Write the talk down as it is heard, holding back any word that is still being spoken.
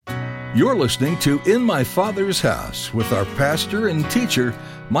You're listening to In My Father's House with our pastor and teacher,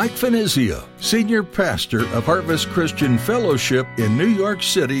 Mike Finizio, senior pastor of Harvest Christian Fellowship in New York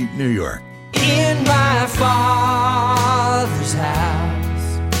City, New York. In my Father's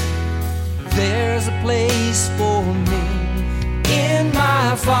house, there's a place for me. In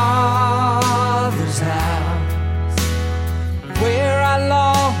my Father's house, where I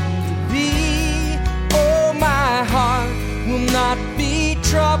long to be. Oh, my heart will not be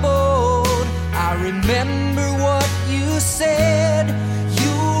troubled. I remember what you said.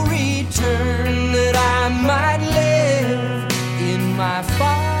 You'll return that I might live in my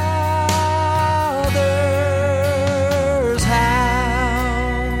Father's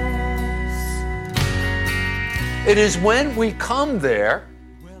house. It is when we come there,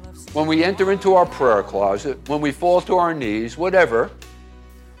 when we enter into our prayer closet, when we fall to our knees, whatever,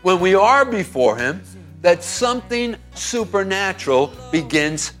 when we are before Him, that something supernatural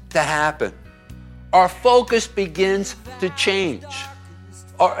begins to happen. Our focus begins to change.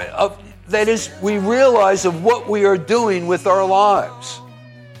 That is, we realize of what we are doing with our lives,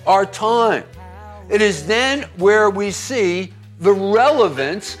 our time. It is then where we see the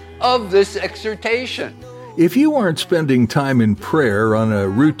relevance of this exhortation. If you aren't spending time in prayer on a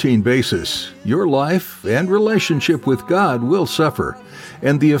routine basis, your life and relationship with God will suffer,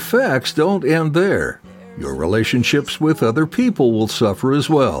 and the effects don't end there. Your relationships with other people will suffer as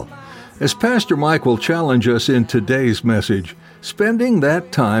well. As Pastor Mike will challenge us in today's message, spending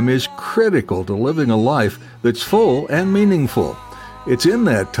that time is critical to living a life that's full and meaningful. It's in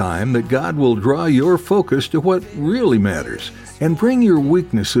that time that God will draw your focus to what really matters and bring your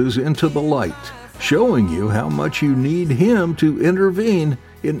weaknesses into the light, showing you how much you need Him to intervene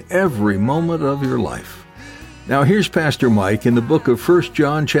in every moment of your life. Now here's Pastor Mike in the book of 1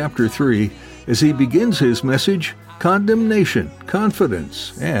 John chapter 3 as he begins his message, Condemnation,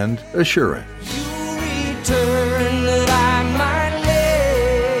 Confidence, and Assurance. You return that I might live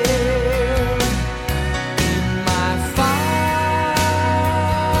in my Father's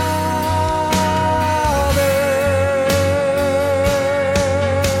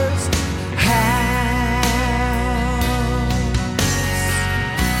house.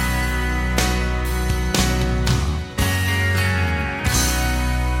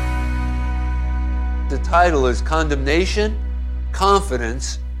 The title is Condemnation,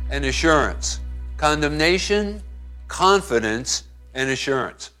 Confidence, and Assurance. Condemnation, confidence, and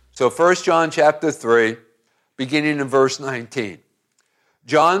assurance. So 1 John chapter 3, beginning in verse 19.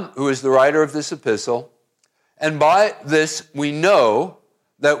 John, who is the writer of this epistle, and by this we know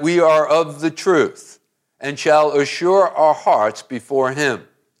that we are of the truth, and shall assure our hearts before Him.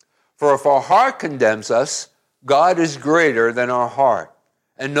 For if our heart condemns us, God is greater than our heart,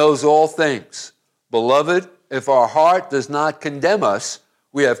 and knows all things. Beloved, if our heart does not condemn us,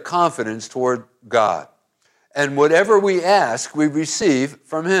 we have confidence toward God. And whatever we ask, we receive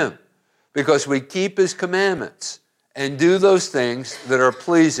from Him, because we keep His commandments and do those things that are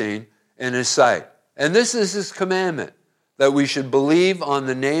pleasing in His sight. And this is His commandment, that we should believe on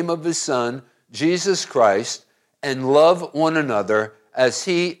the name of His Son, Jesus Christ, and love one another as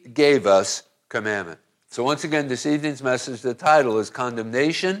He gave us commandment. So once again, this evening's message, the title is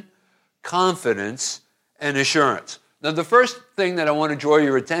Condemnation, Confidence, and Assurance. Now, the first thing that I want to draw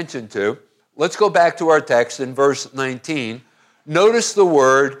your attention to, let's go back to our text in verse 19. Notice the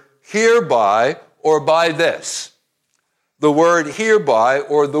word hereby or by this. The word hereby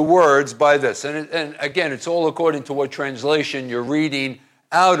or the words by this. And again, it's all according to what translation you're reading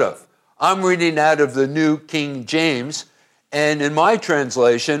out of. I'm reading out of the New King James, and in my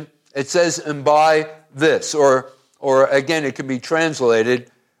translation, it says, and by this, or again, it can be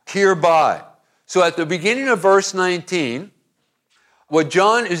translated hereby. So at the beginning of verse 19, what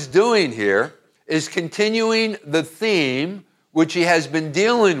John is doing here is continuing the theme which he has been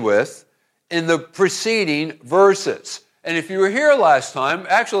dealing with in the preceding verses. And if you were here last time,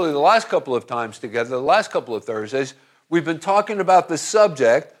 actually the last couple of times together, the last couple of Thursdays, we've been talking about the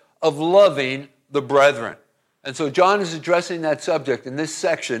subject of loving the brethren. And so John is addressing that subject in this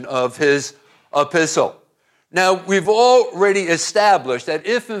section of his epistle. Now, we've already established that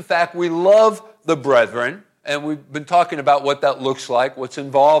if, in fact, we love the brethren, and we've been talking about what that looks like, what's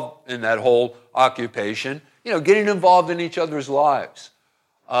involved in that whole occupation, getting involved in each other's lives,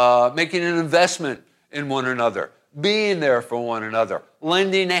 making an investment in one another, being there for one another,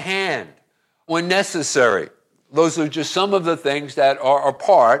 lending a hand when necessary. Those are just some of the things that are a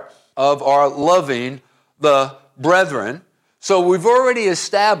part of our loving the brethren. So we've already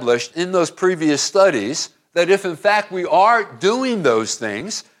established in those previous studies that if in fact we are doing those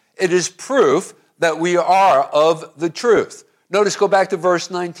things, it is proof that we are of the truth. Notice, go back to verse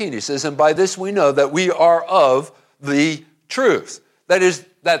 19. He says, and by this we know that we are of the truth. That is,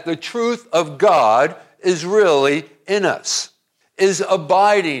 that the truth of God is really in us, is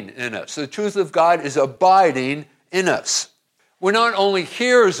abiding in us. The truth of God is abiding in us. We're not only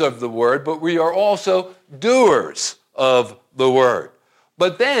hearers of the word, but we are also doers of the word.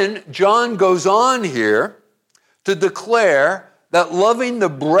 But then John goes on here to declare that loving the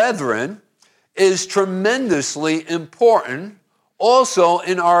brethren is tremendously important also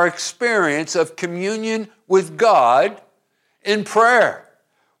in our experience of communion with God in prayer,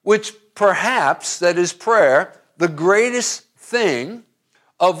 which perhaps, that is prayer, the greatest thing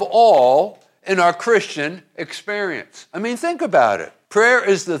of all in our Christian experience. I mean, think about it. Prayer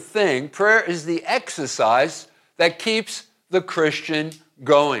is the thing, prayer is the exercise that keeps the Christian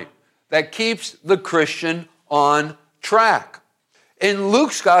going, that keeps the Christian on track. In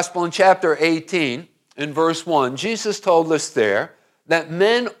Luke's Gospel in chapter 18, in verse 1, Jesus told us there that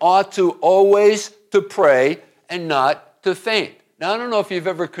men ought to always to pray and not to faint. Now, I don't know if you've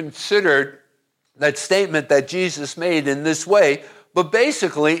ever considered that statement that Jesus made in this way, but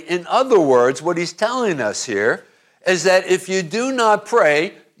basically, in other words, what he's telling us here is that if you do not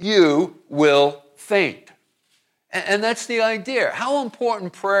pray, you will faint. And that's the idea, how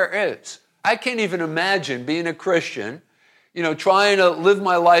important prayer is. I can't even imagine being a Christian, trying to live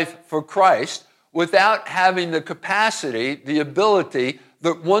my life for Christ without having the capacity, the ability,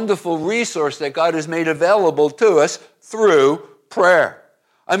 the wonderful resource that God has made available to us through prayer.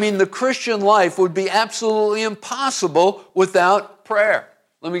 I mean, the Christian life would be absolutely impossible without prayer.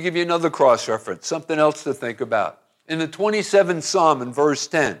 Let me give you another cross-reference, something else to think about. In the 27th Psalm in verse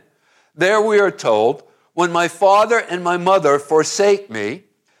 10, there we are told, when my father and my mother forsake me,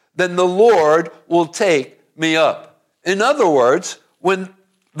 then the Lord will take me up. In other words, when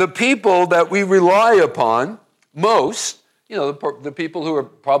the people that we rely upon most, the people who are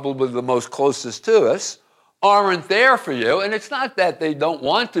probably the most closest to us, aren't there for you, and it's not that they don't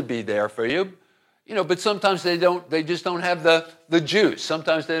want to be there for you, but sometimes they just don't have the juice.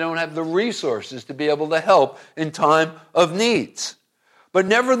 Sometimes they don't have the resources to be able to help in time of needs. But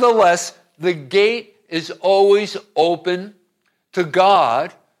nevertheless, the gate is always open to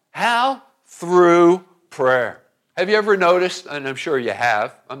God. How? Through prayer. Have you ever noticed, and I'm sure you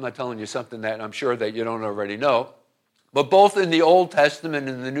have, I'm not telling you something that I'm sure that you don't already know, but both in the Old Testament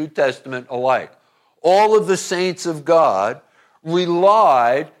and the New Testament alike, all of the saints of God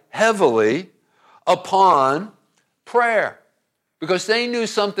relied heavily upon prayer because they knew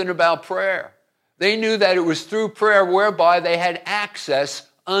something about prayer. They knew that it was through prayer whereby they had access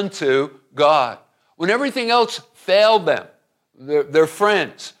unto God. When everything else failed them, their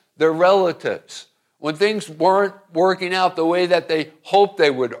friends, their relatives, when things weren't working out the way that they hoped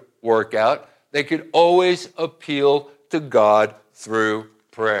they would work out, they could always appeal to God through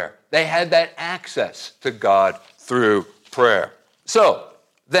prayer. They had that access to God through prayer. So,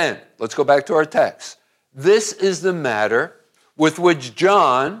 then, let's go back to our text. This is the matter with which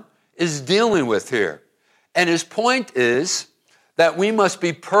John is dealing with here. And his point is that we must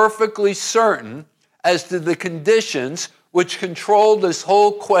be perfectly certain as to the conditions which control this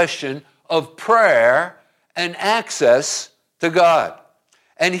whole question of prayer and access to God.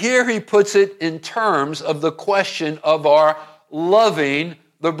 And here he puts it in terms of the question of our loving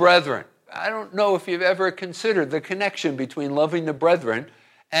the brethren. I don't know if you've ever considered the connection between loving the brethren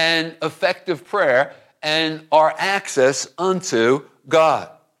and effective prayer and our access unto God.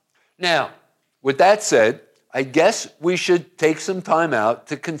 Now, with that said, I guess we should take some time out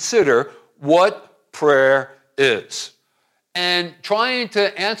to consider what prayer is. And trying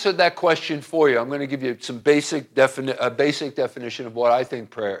to answer that question for you, I'm going to give you some basic definition of what I think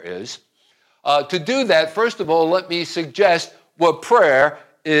prayer is. To do that, first of all, let me suggest what prayer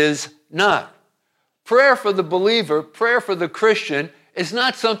is not. Prayer for the believer, prayer for the Christian, is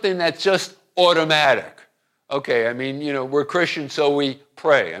not something that's just automatic. Okay, I mean, we're Christians, so we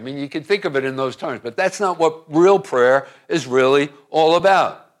pray. I mean, you can think of it in those terms, but that's not what real prayer is really all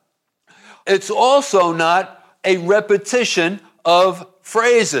about. It's also not a repetition of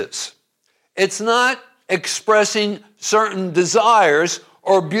phrases. It's not expressing certain desires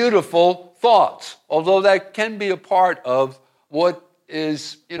or beautiful thoughts, although that can be a part of what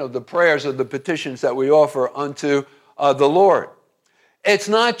is, the prayers or the petitions that we offer unto the Lord. It's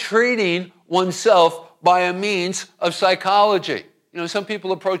not treating oneself by a means of psychology. Some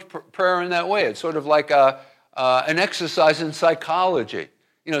people approach prayer in that way. It's sort of like an exercise in psychology.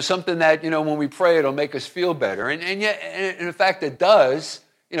 Something that, when we pray, it'll make us feel better. And yet, in fact, it does.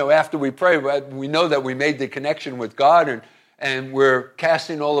 After we pray, we know that we made the connection with God and we're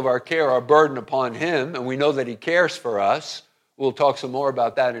casting all of our care, our burden upon Him, and we know that He cares for us. We'll talk some more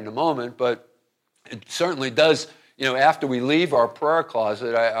about that in a moment, but it certainly does, after we leave our prayer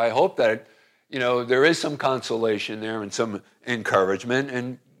closet, I hope that, there is some consolation there and some encouragement,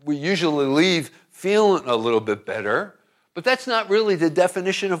 and we usually leave feeling a little bit better, but that's not really the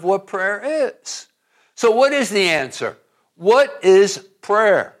definition of what prayer is. So what is the answer? What is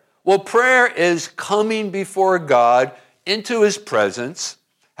prayer? Well, prayer is coming before God into his presence,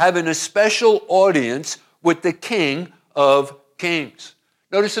 having a special audience with the King of Kings.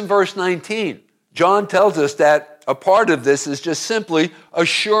 Notice in verse 19, John tells us that a part of this is just simply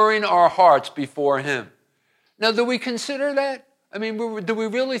assuring our hearts before him. Now, do we consider that? I mean, do we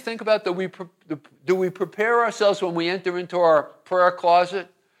really think about, do we prepare ourselves when we enter into our prayer closet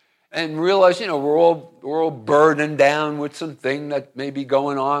and realize, we're all burdened down with something that may be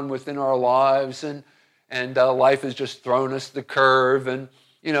going on within our lives, and life has just thrown us the curve, and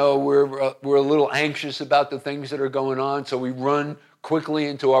we're a little anxious about the things that are going on, so we run quickly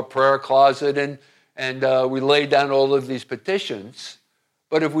into our prayer closet and we lay down all of these petitions.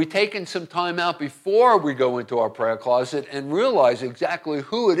 But if we've taken some time out before we go into our prayer closet and realize exactly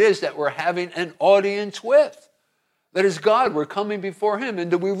who it is that we're having an audience with, that is God, we're coming before him,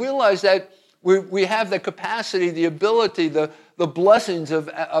 and do we realize that we have the capacity, the ability, the blessings of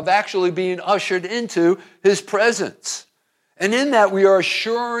actually being ushered into his presence. And in that, we are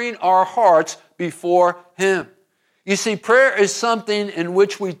assuring our hearts before him. You see, prayer is something in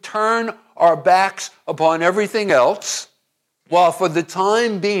which we turn our backs upon everything else, while for the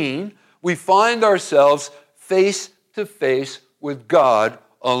time being, we find ourselves face to face with God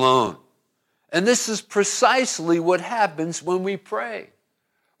alone. And this is precisely what happens when we pray.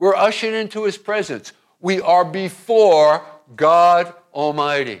 We're ushered into his presence. We are before God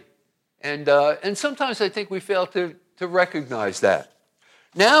Almighty. And sometimes I think we fail to recognize that.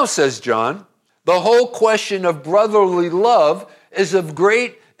 Now, says John, the whole question of brotherly love is of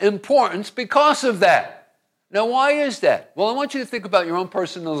great importance because of that. Now, why is that? Well, I want you to think about your own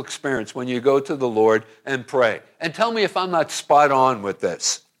personal experience when you go to the Lord and pray. And tell me if I'm not spot on with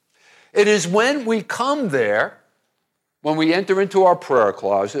this. It is when we come there, when we enter into our prayer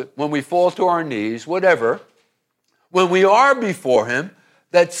closet, when we fall to our knees, whatever, when we are before him,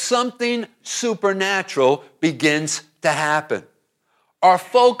 that something supernatural begins to happen. Our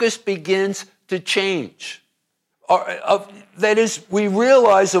focus begins to change. That is, we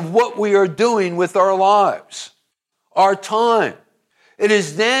realize of what we are doing with our lives, our time. It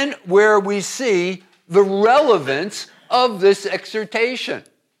is then where we see the relevance of this exhortation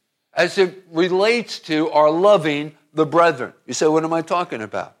as it relates to our loving the brethren. You say, what am I talking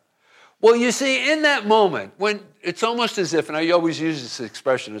about? Well, you see, in that moment, when it's almost as if, and I always use this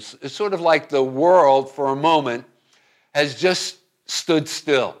expression, it's sort of like the world for a moment has just stood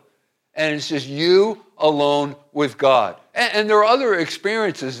still. And it's just you alone with God. And there are other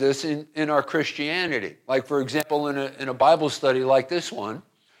experiences this in our Christianity. Like, for example, in a Bible study like this one,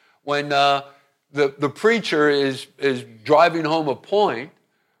 when the preacher is driving home a point,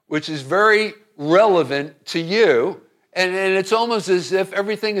 which is very relevant to you, and it's almost as if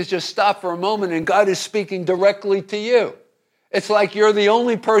everything has just stopped for a moment and God is speaking directly to you. It's like you're the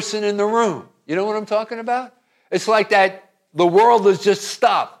only person in the room. You know what I'm talking about? It's like that the world has just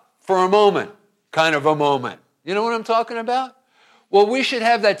stopped for a moment, kind of a moment. You know what I'm talking about? Well, we should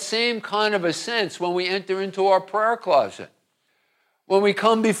have that same kind of a sense when we enter into our prayer closet. When we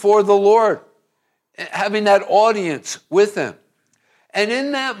come before the Lord, having that audience with him. And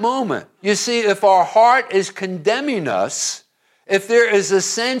in that moment, you see, if our heart is condemning us, if there is a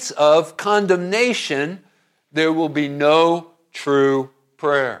sense of condemnation, there will be no true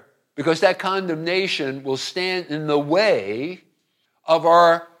prayer. Because that condemnation will stand in the way of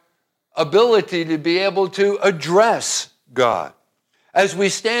our ability to be able to address God. As we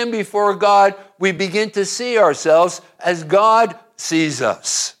stand before God, we begin to see ourselves as God sees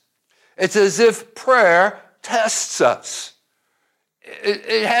us. It's as if prayer tests us.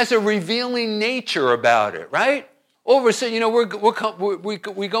 It has a revealing nature about it, right? All of a sudden,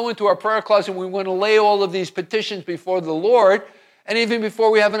 we go into our prayer closet and we want to lay all of these petitions before the Lord. And even before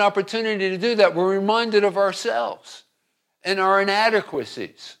we have an opportunity to do that, we're reminded of ourselves and our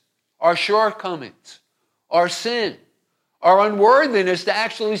inadequacies, our shortcomings, our sin, our unworthiness to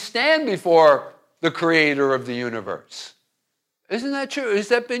actually stand before the creator of the universe. Isn't that true? Has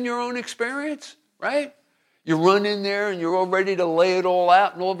that been your own experience, right? You run in there and you're all ready to lay it all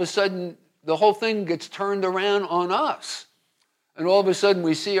out, and all of a sudden the whole thing gets turned around on us. And all of a sudden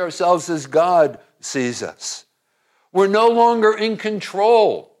we see ourselves as God sees us. We're no longer in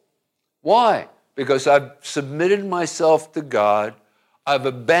control. Why? Because I've submitted myself to God. I've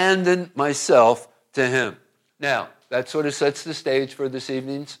abandoned myself to him. Now, that sort of sets the stage for this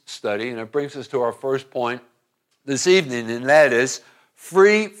evening's study, and it brings us to our first point this evening, and that is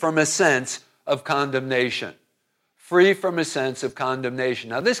free from a sense of condemnation. Free from a sense of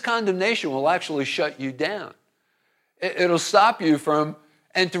condemnation. Now, this condemnation will actually shut you down. It'll stop you from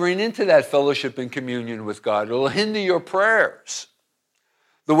entering into that fellowship and communion with God. It'll hinder your prayers,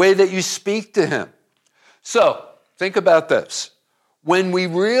 the way that you speak to Him. So, think about this. When we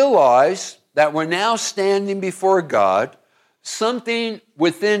realize that we're now standing before God, something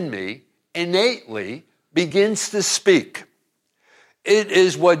within me innately begins to speak. It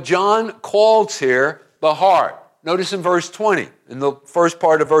is what John calls here the heart. Notice in verse 20, in the first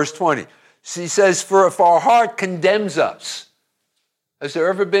part of verse 20, he says, for if our heart condemns us. Has there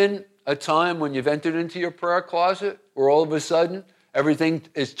ever been a time when you've entered into your prayer closet where all of a sudden everything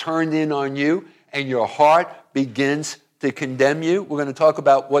is turned in on you and your heart begins to condemn you? We're going to talk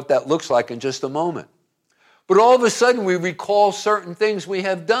about what that looks like in just a moment. But all of a sudden we recall certain things we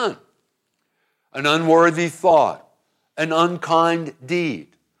have done. An unworthy thought, an unkind deed,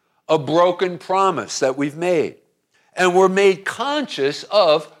 a broken promise that we've made. And we're made conscious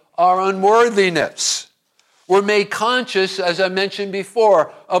of our unworthiness. We're made conscious, as I mentioned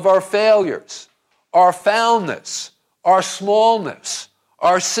before, of our failures, our foulness, our smallness,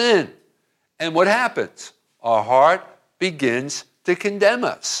 our sin. And what happens? Our heart begins to condemn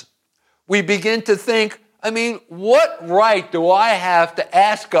us. We begin to think, what right do I have to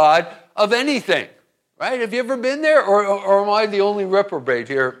ask God of anything? Right? Have you ever been there? Or am I the only reprobate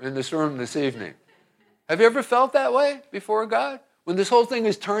here in this room this evening? Have you ever felt that way before God? When this whole thing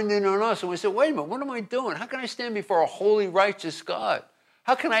is turned in on us and we say, wait a minute, what am I doing? How can I stand before a holy, righteous God?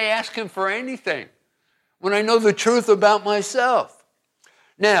 How can I ask Him for anything when I know the truth about myself?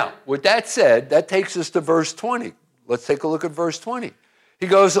 Now, with that said, that takes us to verse 20. Let's take a look at verse 20. He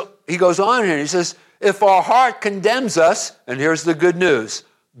goes on here and he says, if our heart condemns us, and here's the good news,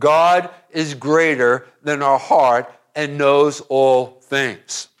 God is greater than our heart and knows all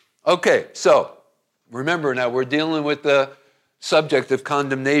things. Okay, so remember now we're dealing with the subject of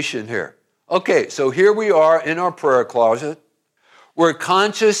condemnation here. Okay, so here we are in our prayer closet. We're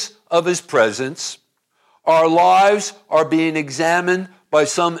conscious of His presence. Our lives are being examined by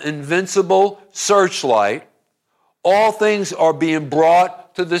some invincible searchlight. All things are being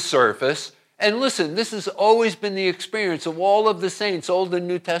brought to the surface. And listen, this has always been the experience of all of the saints, Old and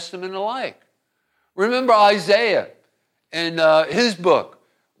New Testament alike. Remember Isaiah in his book,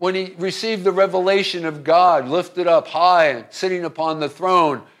 when he received the revelation of God lifted up high and sitting upon the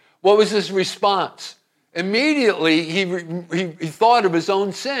throne. What was his response? Immediately, he thought of his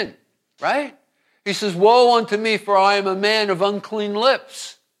own sin, right? He says, woe unto me, for I am a man of unclean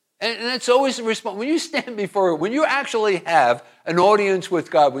lips. And that's always the response. When you stand before, when you actually have an audience with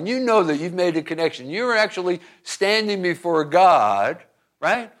God, when you know that you've made a connection, you're actually standing before God,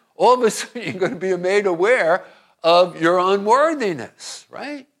 right? All of a sudden, you're going to be made aware of your unworthiness,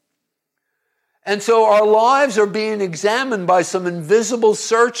 right? And so our lives are being examined by some invisible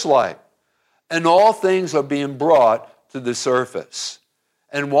searchlight, and all things are being brought to the surface.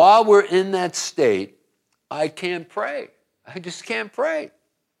 And while we're in that state, I can't pray. I just can't pray.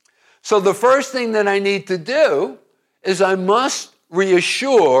 So the first thing that I need to do is I must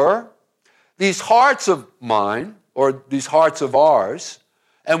reassure these hearts of mine, or these hearts of ours,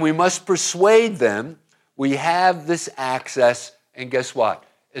 and we must persuade them we have this access, and guess what?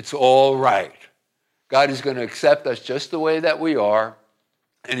 It's all right. God is going to accept us just the way that we are,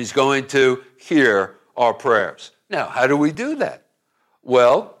 and He's going to hear our prayers. Now, how do we do that?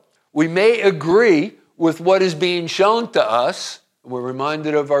 Well, we may agree with what is being shown to us. We're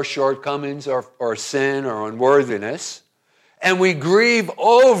reminded of our shortcomings, our sin, our unworthiness, and we grieve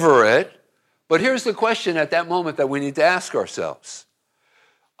over it. But here's the question at that moment that we need to ask ourselves.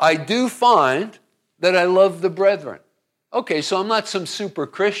 I do find that I love the brethren. Okay, so I'm not some super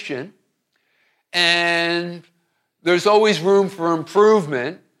Christian, and there's always room for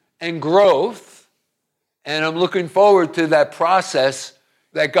improvement and growth, and I'm looking forward to that process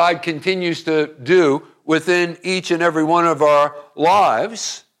that God continues to do within each and every one of our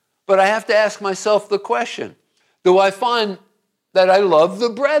lives. But I have to ask myself the question, do I find that I love the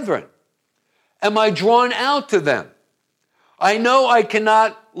brethren? Am I drawn out to them? I know I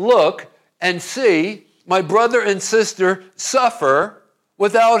cannot look and see my brother and sister suffer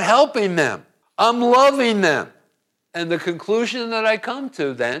without helping them. I'm loving them. And the conclusion that I come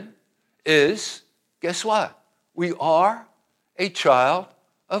to then is, guess what? We are a child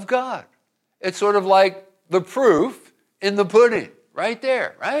of God. It's sort of like the proof in the pudding, right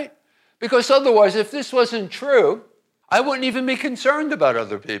there, right? Because otherwise, if this wasn't true, I wouldn't even be concerned about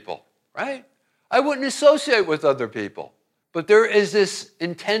other people, right? I wouldn't associate with other people. But there is this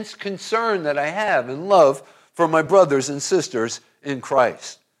intense concern that I have and love for my brothers and sisters in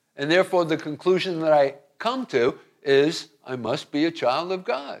Christ. And therefore, the conclusion that I come to is I must be a child of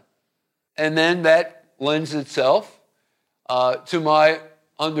God. And then that lends itself to my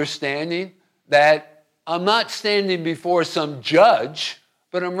understanding that I'm not standing before some judge,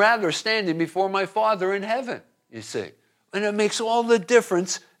 but I'm rather standing before my Father in heaven, you see. And it makes all the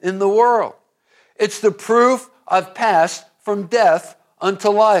difference in the world. It's the proof I've passed from death unto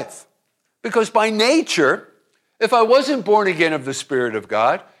life. Because by nature, if I wasn't born again of the Spirit of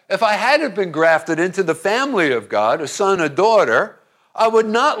God, if I hadn't been grafted into the family of God, a son, a daughter, I would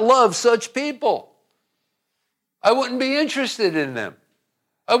not love such people. I wouldn't be interested in them.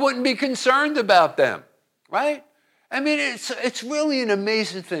 I wouldn't be concerned about them, right? I mean, it's really an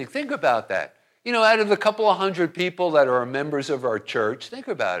amazing thing. Think about that. You know, out of the couple of hundred people that are members of our church, think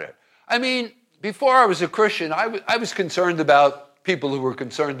about it. I mean, before I was a Christian, I was concerned about people who were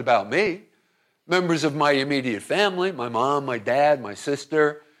concerned about me. Members of my immediate family, my mom, my dad, my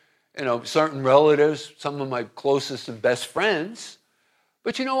sister, you know, certain relatives, some of my closest and best friends.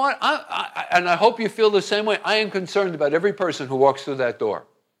 But you know what? And I hope you feel the same way. I am concerned about every person who walks through that door.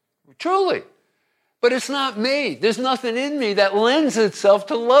 Truly. But it's not me. There's nothing in me that lends itself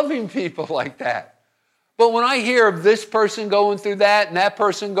to loving people like that. But when I hear of this person going through that and that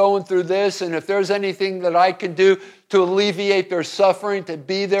person going through this, and if there's anything that I can do to alleviate their suffering, to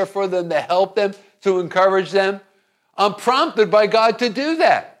be there for them, to help them, to encourage them, I'm prompted by God to do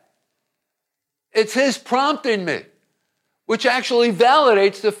that. It's His prompting me, which actually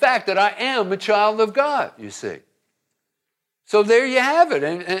validates the fact that I am a child of God, you see. So there you have it.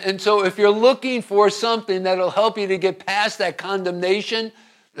 And so if you're looking for something that'll help you to get past that condemnation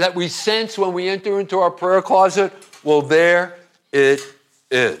that we sense when we enter into our prayer closet, well, there it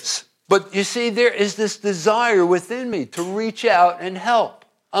is. But you see, there is this desire within me to reach out and help.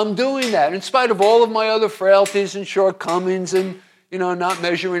 I'm doing that in spite of all of my other frailties and shortcomings and, you know, not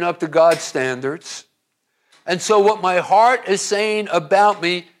measuring up to God's standards. And so what my heart is saying about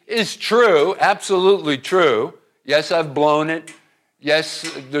me is true, absolutely true. Yes, I've blown it.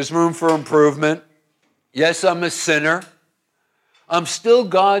 Yes, there's room for improvement. Yes, I'm a sinner. I'm still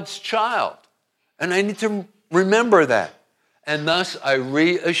God's child. And I need to remember that. And thus I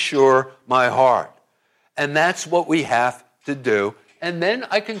reassure my heart. And that's what we have to do. And then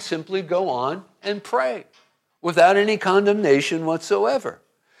I can simply go on and pray without any condemnation whatsoever.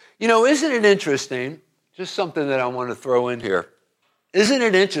 You know, isn't it interesting, just something that I want to throw in here. Isn't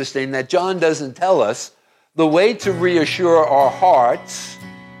it interesting that John doesn't tell us the way to reassure our hearts,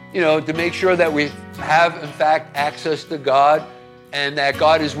 you know, to make sure that we have, in fact, access to God and that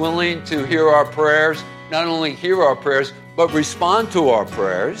God is willing to hear our prayers, not only hear our prayers, but respond to our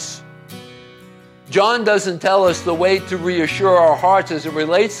prayers. John doesn't tell us the way to reassure our hearts as it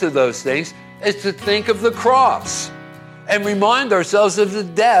relates to those things is to think of the cross and remind ourselves of the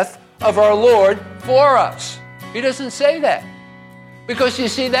death of our Lord for us. He doesn't say that because, you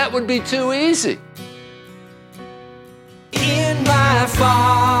see, that would be too easy. In my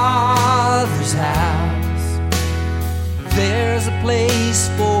Father's house, there's a place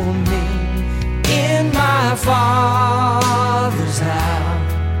for me. In my Father's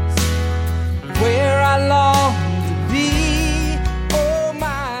house, where I long to be. Oh,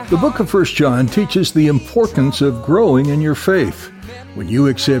 my. The book of 1 John teaches the importance of growing in your faith. When you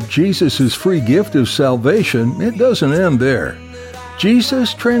accept Jesus' free gift of salvation, it doesn't end there.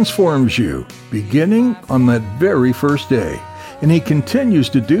 Jesus transforms you, beginning on that very first day, and He continues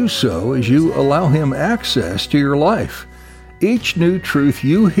to do so as you allow Him access to your life. Each new truth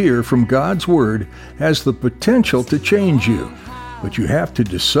you hear from God's Word has the potential to change you, but you have to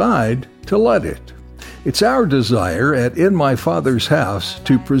decide to let it. It's our desire at In My Father's House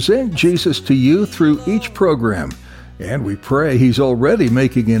to present Jesus to you through each program, and we pray He's already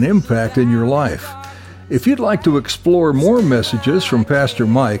making an impact in your life. If you'd like to explore more messages from Pastor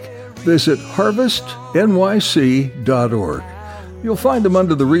Mike, visit harvestnyc.org. You'll find them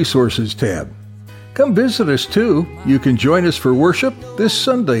under the Resources tab. Come visit us too. You can join us for worship this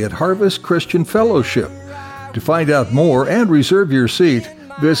Sunday at Harvest Christian Fellowship. To find out more and reserve your seat,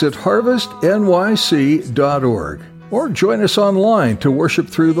 visit harvestnyc.org or join us online to worship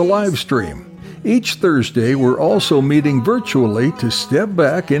through the live stream. Each Thursday, we're also meeting virtually to step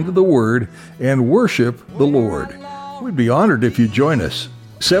back into the Word and worship the Lord. We'd be honored if you'd join us.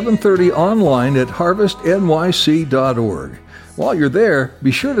 7:30 online at harvestnyc.org. While you're there,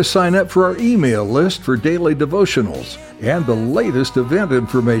 be sure to sign up for our email list for daily devotionals and the latest event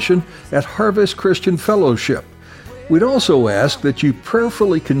information at Harvest Christian Fellowship. We'd also ask that you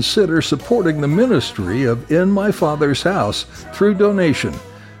prayerfully consider supporting the ministry of In My Father's House through donation.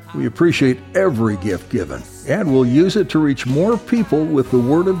 We appreciate every gift given, and we'll use it to reach more people with the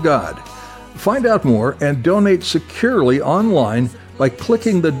Word of God. Find out more and donate securely online by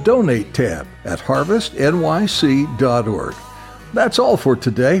clicking the Donate tab at harvestnyc.org. That's all for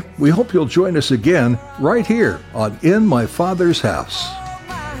today. We hope you'll join us again right here on In My Father's House.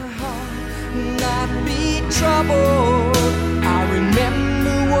 Not be troubled.